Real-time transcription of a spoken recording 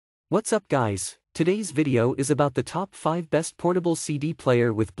What's up guys, today's video is about the top 5 best portable CD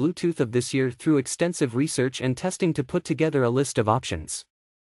player with Bluetooth of this year through extensive research and testing to put together a list of options.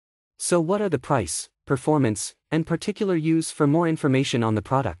 So what are the price, performance, and particular use? For more information on the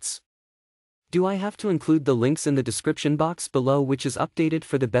products, do I have to include the links in the description box below, which is updated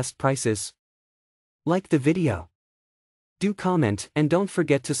for the best prices? Like the video, do comment, and don't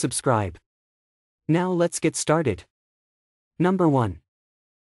forget to subscribe. Now let's get started. Number 1.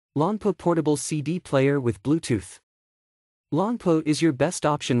 LONPOO Portable CD Player with Bluetooth. LONPOO is your best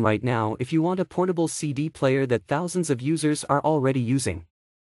option right now if you want a portable CD player that thousands of users are already using.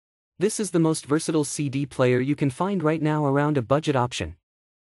 This is the most versatile CD player you can find right now around a budget option.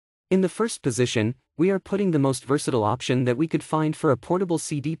 In the first position, we are putting the most versatile option that we could find for a portable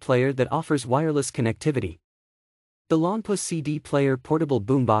CD player that offers wireless connectivity. The LONPOO CD Player Portable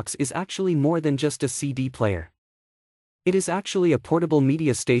Boombox is actually more than just a CD player. It is actually a portable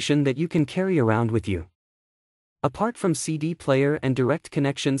media station that you can carry around with you. Apart from CD player and direct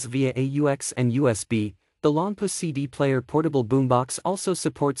connections via AUX and USB, the LONPOO CD Player Portable Boombox also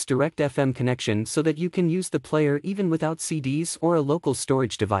supports direct FM connection so that you can use the player even without CDs or a local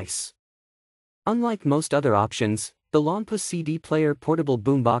storage device. Unlike most other options, the LONPOO CD Player Portable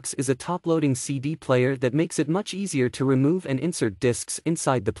Boombox is a top-loading CD player that makes it much easier to remove and insert discs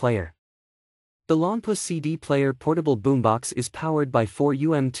inside the player. The LONPOO CD Player Portable Boombox is powered by 4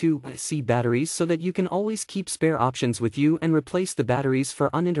 UM2C batteries so that you can always keep spare options with you and replace the batteries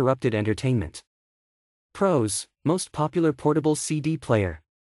for uninterrupted entertainment. Pros: most popular portable CD player.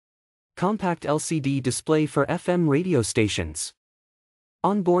 Compact LCD display for FM radio stations.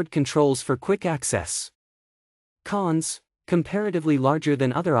 Onboard controls for quick access. Cons: comparatively larger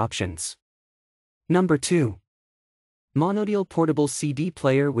than other options. Number 2. MONODEAL Portable CD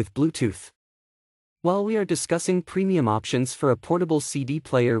Player with Bluetooth. While we are discussing premium options for a portable CD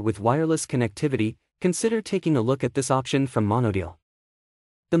player with wireless connectivity, consider taking a look at this option from MONODEAL.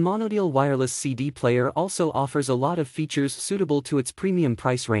 The MONODEAL wireless CD player also offers a lot of features suitable to its premium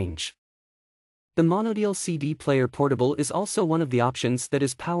price range. The MONODEAL CD Player Portable is also one of the options that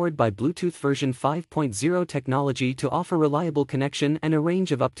is powered by Bluetooth version 5.0 technology to offer reliable connection and a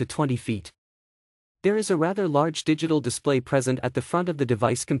range of up to 20 feet. There is a rather large digital display present at the front of the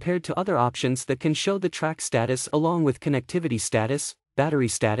device compared to other options that can show the track status along with connectivity status, battery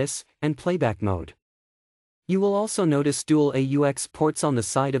status, and playback mode. You will also notice dual AUX ports on the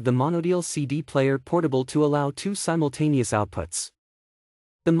side of the MONODEAL CD Player Portable to allow 2 simultaneous outputs.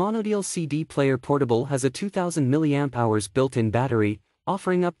 The MONODEAL CD Player Portable has a 2000 mAh built-in battery,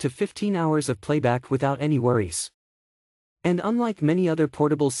 offering up to 15 hours of playback without any worries. And unlike many other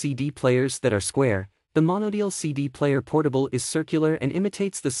portable CD players that are square, the MONODEAL CD Player Portable is circular and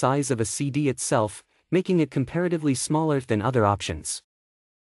imitates the size of a CD itself, making it comparatively smaller than other options.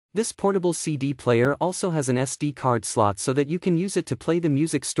 This portable CD player also has an SD card slot so that you can use it to play the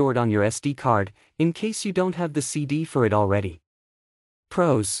music stored on your SD card, in case you don't have the CD for it already.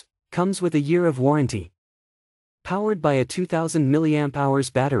 Pros: comes with a year of warranty. Powered by a 2000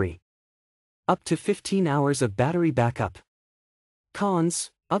 mAh battery. Up to 15 hours of battery backup.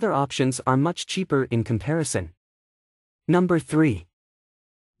 Cons: other options are much cheaper in comparison. Number 3.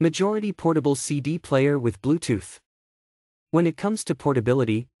 Majority Portable CD Player with Bluetooth. When it comes to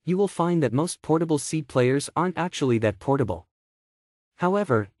portability, you will find that most portable CD players aren't actually that portable.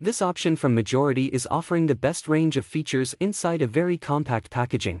 However, this option from Majority is offering the best range of features inside a very compact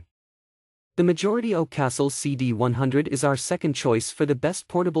packaging. The Majority Castle CD100 is our second choice for the best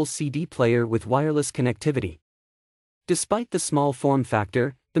portable CD player with wireless connectivity. Despite the small form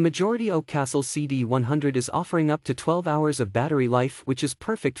factor, the Majority Castle CD100 is offering up to 12 hours of battery life, which is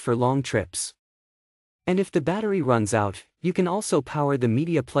perfect for long trips. And if the battery runs out, you can also power the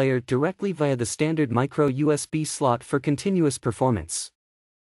media player directly via the standard micro USB slot for continuous performance.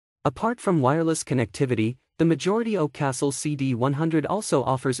 Apart from wireless connectivity, the Majority Castle CD100 also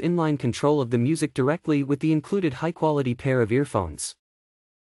offers inline control of the music directly with the included high-quality pair of earphones.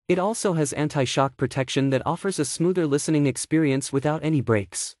 It also has anti-shock protection that offers a smoother listening experience without any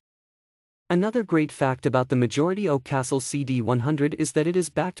breaks. Another great fact about the Majority Castle CD100 is that it is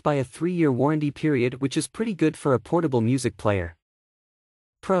backed by a 3-year warranty period, which is pretty good for a portable music player.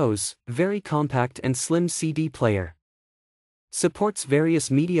 Pros: very compact and slim CD player. Supports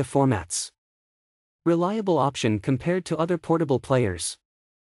various media formats. Reliable option compared to other portable players.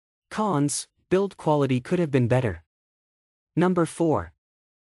 Cons: build quality could have been better. Number 4.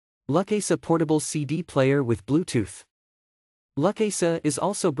 Lukasa Portable CD Player with Bluetooth. Lukasa is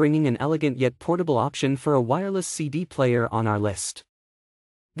also bringing an elegant yet portable option for a wireless CD player on our list.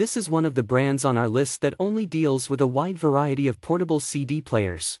 This is one of the brands on our list that only deals with a wide variety of portable CD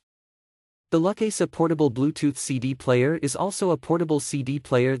players. The Lukasa portable Bluetooth CD player is also a portable CD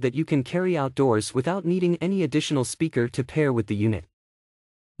player that you can carry outdoors without needing any additional speaker to pair with the unit.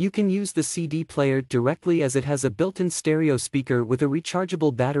 You can use the CD player directly as it has a built-in stereo speaker with a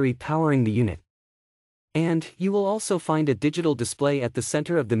rechargeable battery powering the unit. And you will also find a digital display at the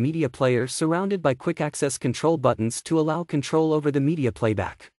center of the media player surrounded by quick-access control buttons to allow control over the media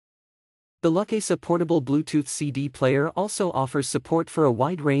playback. The Lukasa portable Bluetooth CD player also offers support for a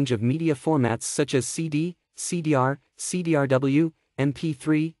wide range of media formats such as CD, CDR, CDRW,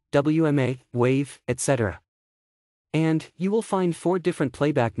 MP3, WMA, WAV, etc. And you will find 4 different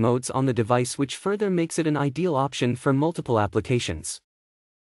playback modes on the device, which further makes it an ideal option for multiple applications.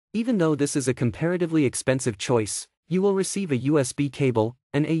 Even though this is a comparatively expensive choice, you will receive a USB cable,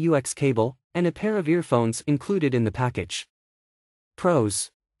 an AUX cable, and a pair of earphones included in the package. Pros: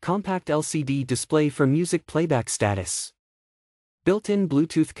 compact LCD display for music playback status. Built-in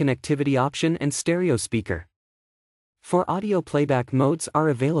Bluetooth connectivity option and stereo speaker. 4 audio playback modes are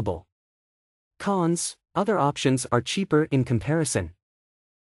available. Cons: other options are cheaper in comparison.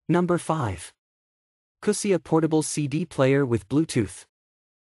 Number 5. Qoosea portable CD player with Bluetooth.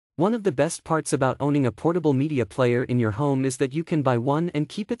 One of the best parts about owning a portable media player in your home is that you can buy one and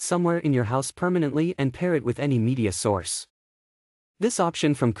keep it somewhere in your house permanently and pair it with any media source. This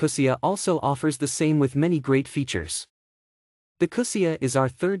option from Qoosea also offers the same with many great features. The Qoosea is our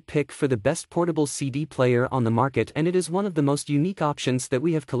third pick for the best portable CD player on the market, and it is one of the most unique options that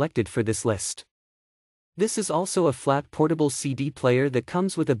we have collected for this list. This is also a flat portable CD player that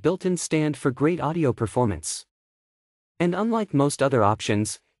comes with a built-in stand for great audio performance. And unlike most other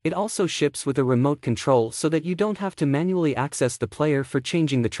options, it also ships with a remote control so that you don't have to manually access the player for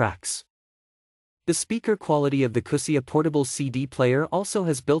changing the tracks. The speaker quality of the Qoosea portable CD player also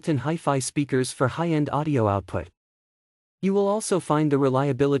has built-in hi-fi speakers for high-end audio output. You will also find the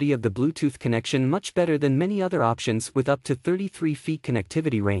reliability of the Bluetooth connection much better than many other options, with up to 33 feet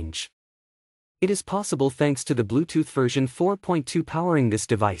connectivity range. It is possible thanks to the Bluetooth version 4.2 powering this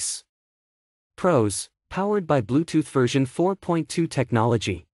device. Pros: powered by Bluetooth version 4.2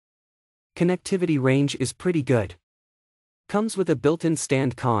 technology. Connectivity range is pretty good. Comes with a built-in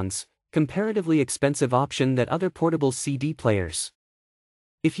stand. Cons: comparatively expensive option that other portable CD players.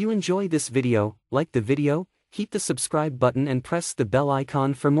 If you enjoy this video, like the video, hit the subscribe button and press the bell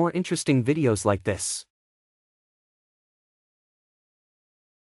icon for more interesting videos like this.